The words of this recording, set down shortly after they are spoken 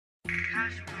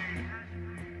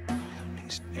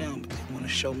Niggas down, but they wanna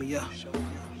show me up.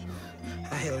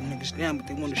 I held niggas down, but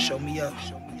they wanna show me up.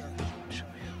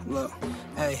 Look,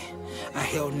 hey, I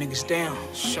held niggas down,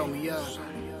 show me up.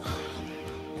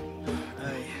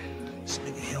 Hey, this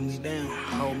nigga held me down,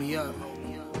 hold me up.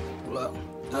 Look.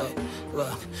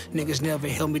 Look, niggas never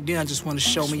held me down, just wanna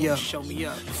show me up.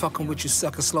 Fucking with you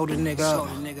suckers, slow the nigga up.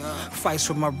 Fights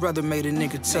with my brother made a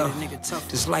nigga tough.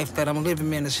 This life that I'm living,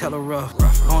 man, is hella rough.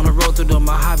 On the road to do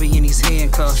my hobby in these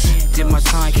handcuffs. Did my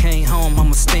time, came home,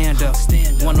 I'ma stand up.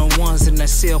 One-on-ones in that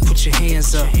cell, put your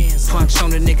hands up. Punch on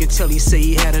the nigga till he say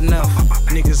he had enough.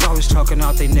 Niggas always talking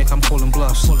out they neck, I'm pulling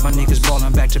bluffs. My niggas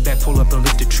ballin' back to back, pull up and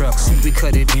lift the trucks. We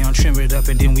cut it down, trim it up,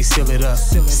 and then we seal it up.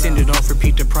 Send it off,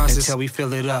 repeat the process until we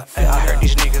fill it up. I heard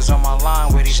these niggas on my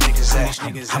line, where these niggas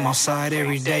at? I'm outside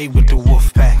every day with the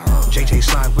wolf pack. JJ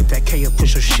slide with that K,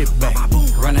 push her shit back.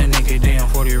 Run a nigga down,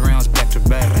 40 rounds back to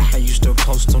back. I used to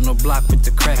post on the block with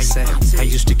the cracks at. I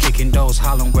used to kick in doors,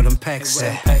 hollering where them packs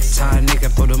at. Tie a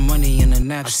nigga for the money in the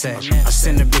knapsack. I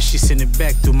send a bitch, she send it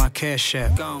back through my cash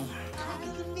app.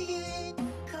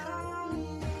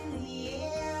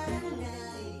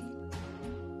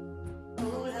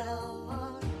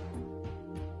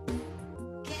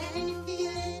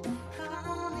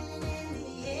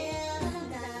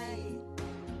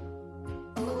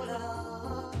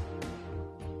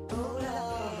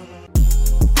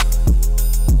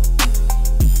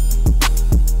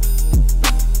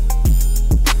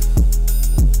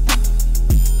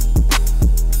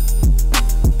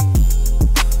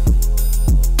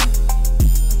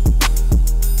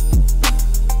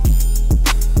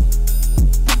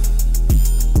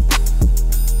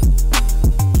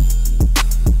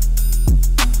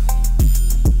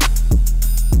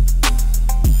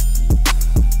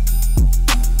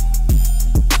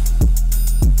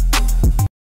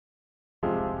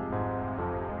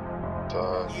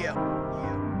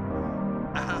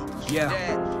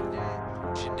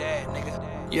 Yeah. It's your dad,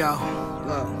 nigga. Yo,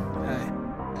 look, hey.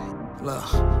 Look,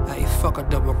 hey, fuck a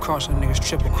double cross, y'all niggas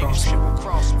triple cross.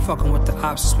 Fucking with the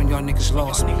options when y'all niggas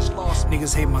lost.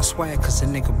 Niggas hate my swag cause the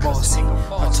nigga bossy.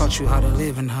 I taught you how to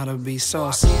live and how to be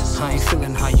saucy. I ain't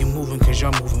feeling how you moving cause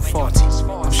y'all moving faulty.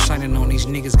 I'm shining on these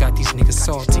niggas, got these niggas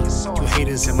salty. You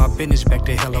haters in my business, back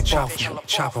to hell up off.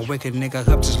 Chop a wicked nigga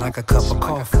up just like a cup of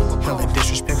coffee. Hella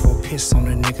disrespectful, piss on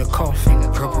a nigga coffee.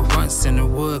 Purple runts in the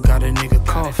wood, got a nigga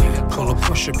coffee. Pull a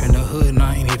push up in the hood and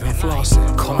I ain't even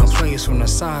flossing. Calling plays from the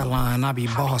sideline, I be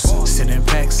bossing. Sitting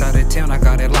packs out of town, I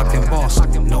got it locked in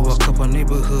Boston. Know a couple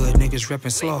neighborhood niggas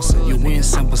reppin' Slauson. You win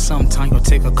some, but sometime you'll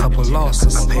take a couple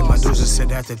losses. I pay my dues and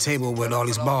sit at the table with all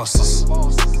these bosses.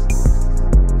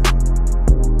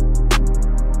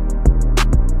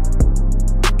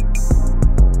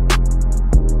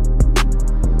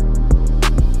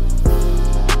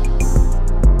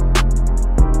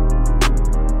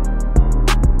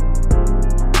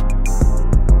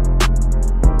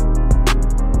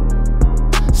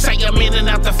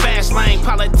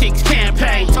 Politics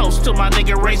campaign, toast to my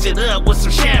nigga, raise it up with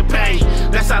some champagne.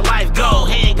 That's how life go,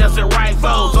 handguns and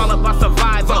rifles, all about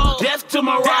survival. Death to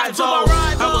my rivals.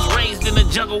 I was raised in the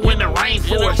jungle in the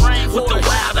rainforest, with the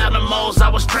wild animals I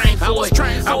was trained for it.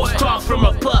 I was taught from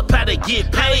a pup how to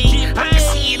get paid. I can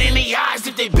see it in the eyes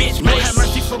if they bitch me. Lord have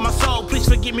mercy for my soul, please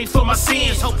forgive me for my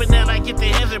sins. Hoping that I get to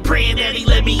heaven, praying that he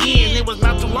let me in. It was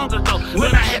not too long ago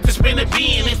when I had to spin a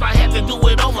bin. If I had to do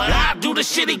it over, I'd do the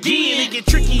shit again. It get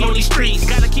tricky on these streets,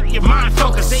 gotta keep your mind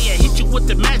focused. They hit you with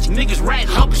the magic, niggas rat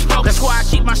hocus pocus. That's why I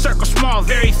keep my circle small,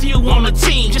 very few on the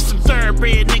team. Just some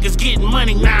thoroughbred niggas getting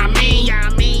money, nah I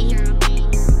mean.